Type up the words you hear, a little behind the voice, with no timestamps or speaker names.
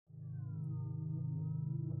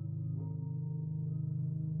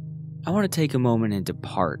I want to take a moment and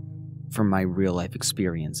depart from my real-life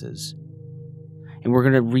experiences, and we're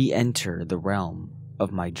going to re-enter the realm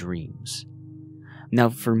of my dreams. Now,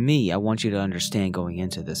 for me, I want you to understand going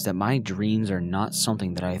into this that my dreams are not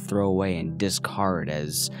something that I throw away and discard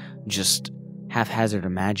as just haphazard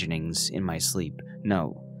imaginings in my sleep.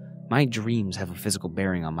 No, my dreams have a physical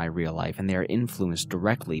bearing on my real life, and they are influenced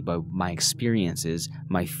directly by my experiences,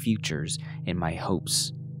 my futures, and my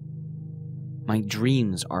hopes. My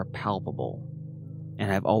dreams are palpable, and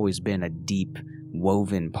have always been a deep,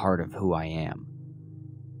 woven part of who I am.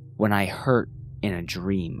 When I hurt in a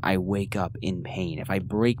dream, I wake up in pain. If I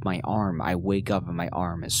break my arm, I wake up and my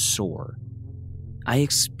arm is sore. I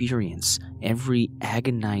experience every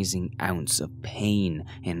agonizing ounce of pain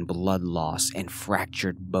and blood loss and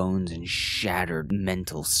fractured bones and shattered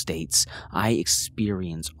mental states. I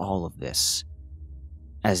experience all of this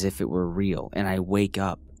as if it were real, and I wake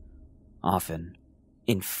up, often,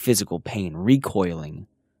 in physical pain, recoiling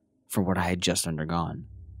from what I had just undergone.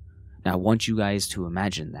 Now, I want you guys to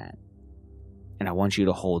imagine that, and I want you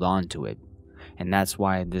to hold on to it, and that's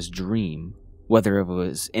why this dream, whether it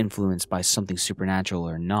was influenced by something supernatural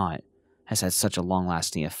or not, has had such a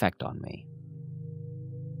long-lasting effect on me.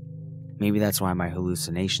 Maybe that's why my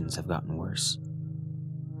hallucinations have gotten worse.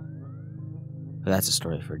 But that's a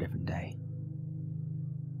story for a different day.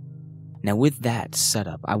 Now, with that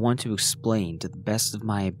setup, I want to explain to the best of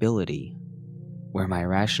my ability where my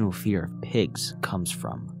irrational fear of pigs comes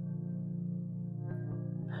from.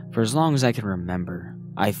 For as long as I can remember,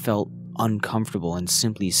 I felt uncomfortable and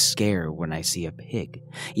simply scared when I see a pig.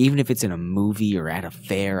 Even if it's in a movie or at a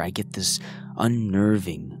fair, I get this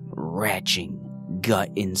unnerving, retching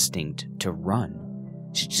gut instinct to run.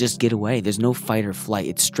 Just get away. There's no fight or flight.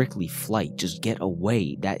 It's strictly flight. Just get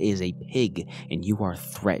away. That is a pig, and you are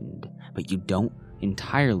threatened. But you don't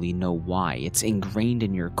entirely know why. It's ingrained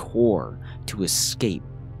in your core to escape.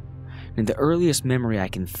 And the earliest memory I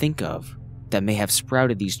can think of that may have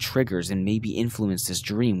sprouted these triggers and maybe influenced this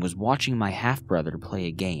dream was watching my half-brother play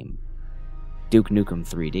a game, Duke Nukem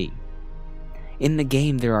 3D. In the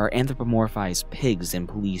game, there are anthropomorphized pigs in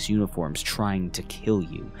police uniforms trying to kill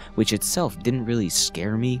you, which itself didn't really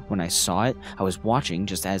scare me when I saw it. I was watching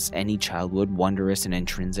just as any child would, wondrous and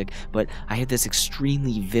intrinsic, but I had this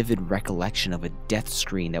extremely vivid recollection of a death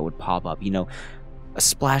screen that would pop up, a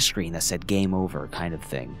splash screen that said game over kind of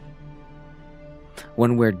thing.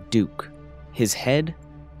 One where Duke, his head,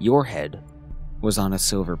 your head, was on a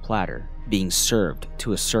silver platter, being served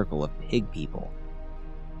to a circle of pig people.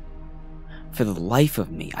 For the life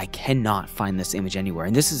of me, I cannot find this image anywhere,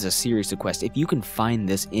 and this is a serious request. If you can find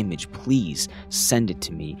this image, please send it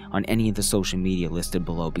to me on any of the social media listed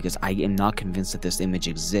below, because I am not convinced that this image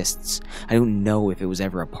exists. I don't know if it was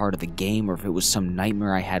ever a part of the game or if it was some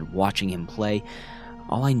nightmare I had watching him play.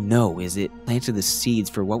 All I know is it planted the seeds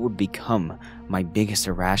for what would become my biggest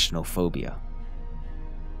irrational phobia.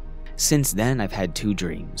 Since then, I've had two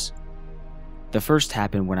dreams. The first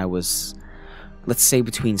happened when I was, let's say,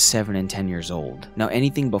 between 7 and 10 years old. Now,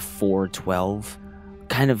 anything before 12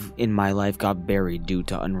 kind of in my life got buried due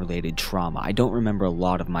to unrelated trauma. I don't remember a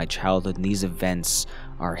lot of my childhood, and these events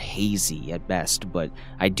are hazy at best, but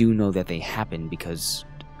I do know that they happened because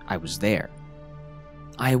I was there.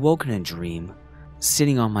 I awoke in a dream,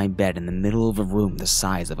 sitting on my bed in the middle of a room the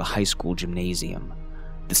size of a high school gymnasium.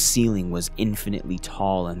 The ceiling was infinitely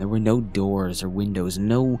tall, and there were no doors or windows,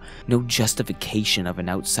 no justification of an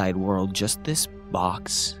outside world, just this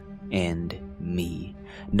box and me.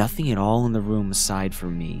 Nothing at all in the room aside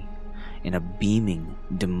from me, and a beaming,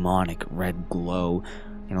 demonic red glow,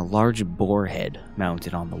 and a large boar head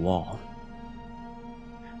mounted on the wall.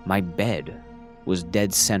 My bed was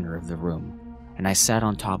dead center of the room, and I sat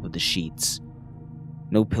on top of the sheets.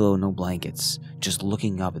 No pillow, no blankets, just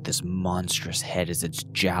looking up at this monstrous head as its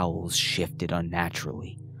jowls shifted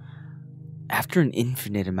unnaturally. After an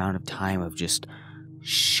infinite amount of time of just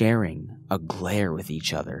sharing a glare with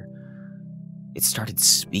each other, it started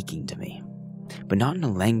speaking to me, but not in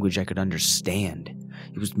a language I could understand.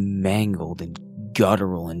 It was mangled and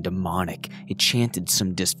guttural and demonic. It chanted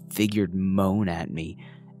some disfigured moan at me,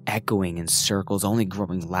 echoing in circles, only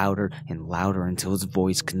growing louder and louder until its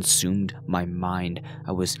voice consumed my mind.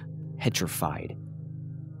 I was petrified.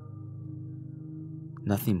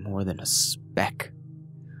 Nothing more than a speck.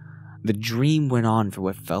 The dream went on for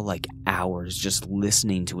what felt like hours, just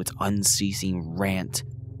listening to its unceasing rant.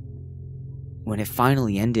 When it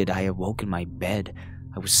finally ended, I awoke in my bed.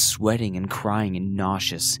 I was sweating and crying and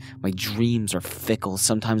nauseous. My dreams are fickle.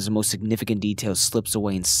 Sometimes the most significant detail slips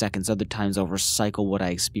away in seconds. Other times I'll recycle what I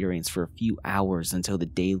experienced for a few hours until the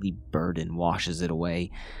daily burden washes it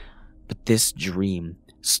away. But this dream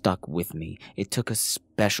stuck with me. It took a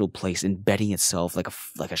special place, embedding itself like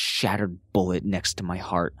a shattered bullet next to my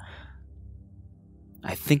heart.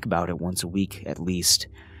 I think about it once a week, at least,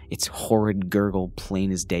 its horrid gurgle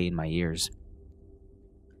plain as day in my ears.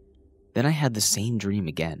 Then I had the same dream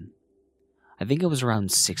again. I think I was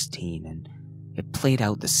around 16, and it played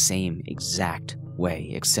out the same exact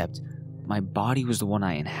way, except my body was the one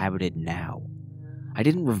I inhabited now. I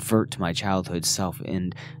didn't revert to my childhood self,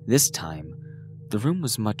 and this time, the room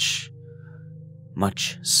was much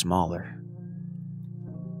smaller.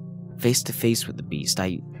 Face to face with the beast,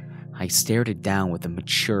 I stared it down with a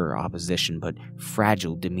mature opposition but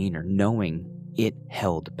fragile demeanor, knowing it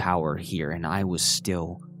held power here and I was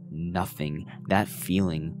still nothing. That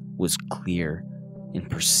feeling was clear and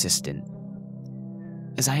persistent.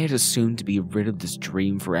 As I had assumed to be rid of this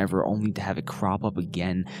dream forever, only to have it crop up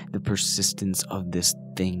again, the persistence of this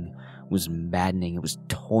thing was maddening. It was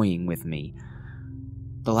toying with me.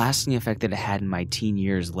 The lasting effect that it had in my teen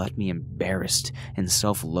years left me embarrassed and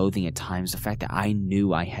self-loathing at times. The fact that I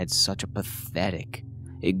knew I had such a pathetic,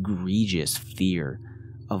 egregious fear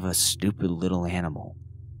of a stupid little animal.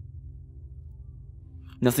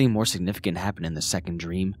 Nothing more significant happened in the second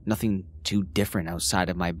dream. Nothing too different outside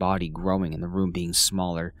of my body growing and the room being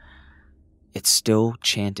smaller. It still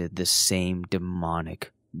chanted the same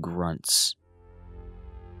demonic grunts,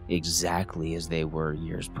 exactly as they were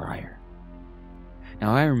years prior.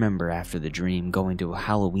 Now I remember after the dream going to a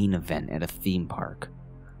Halloween event at a theme park,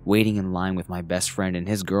 waiting in line with my best friend and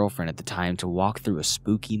his girlfriend at the time to walk through a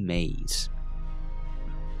spooky maze.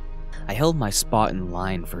 I held my spot in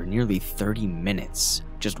line for nearly 30 minutes,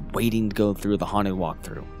 just waiting to go through the haunted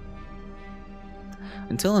walkthrough,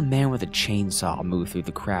 until a man with a chainsaw moved through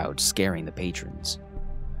the crowd, scaring the patrons.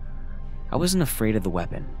 I wasn't afraid of the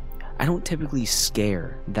weapon. I don't typically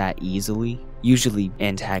scare that easily, usually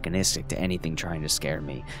antagonistic to anything trying to scare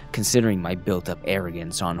me, considering my built-up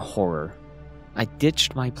arrogance on horror. I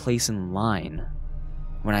ditched my place in line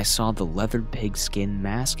when I saw the leathered pigskin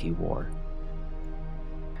mask he wore.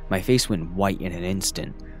 My face went white in an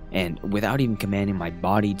instant, and without even commanding my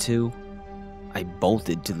body to, I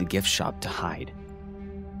bolted to the gift shop to hide.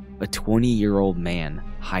 A 20-year-old man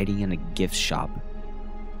hiding in a gift shop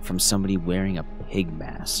from somebody wearing a pig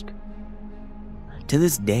mask. To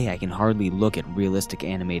this day, I can hardly look at realistic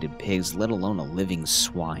animated pigs, let alone a living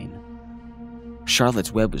swine.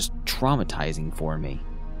 Charlotte's Web was traumatizing for me.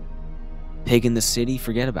 Pig in the City,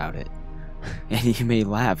 forget about it. And you may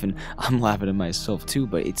laugh, and I'm laughing at myself too,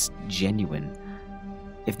 but it's genuine.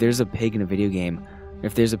 If there's a pig in a video game,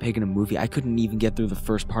 if there's a pig in a movie, I couldn't even get through the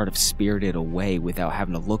first part of Spirited Away without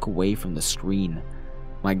having to look away from the screen.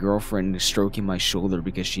 My girlfriend is stroking my shoulder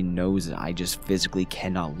because she knows that I just physically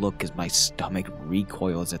cannot look because my stomach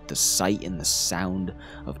recoils at the sight and the sound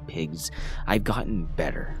of pigs. I've gotten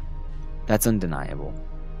better. That's undeniable.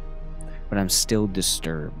 But I'm still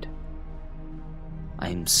disturbed.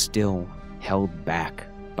 I'm still held back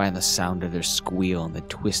by the sound of their squeal and the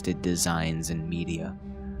twisted designs in media.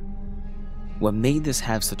 What made this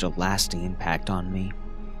have such a lasting impact on me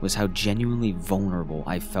was how genuinely vulnerable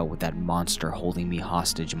I felt with that monster holding me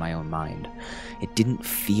hostage in my own mind. It didn't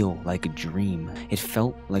feel like a dream. It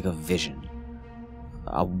felt like a vision.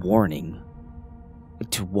 A warning.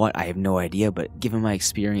 To what, I have no idea, but given my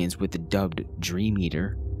experience with the dubbed Dream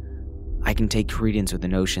Eater, I can take credence with the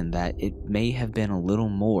notion that it may have been a little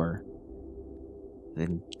more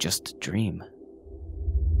than just a dream.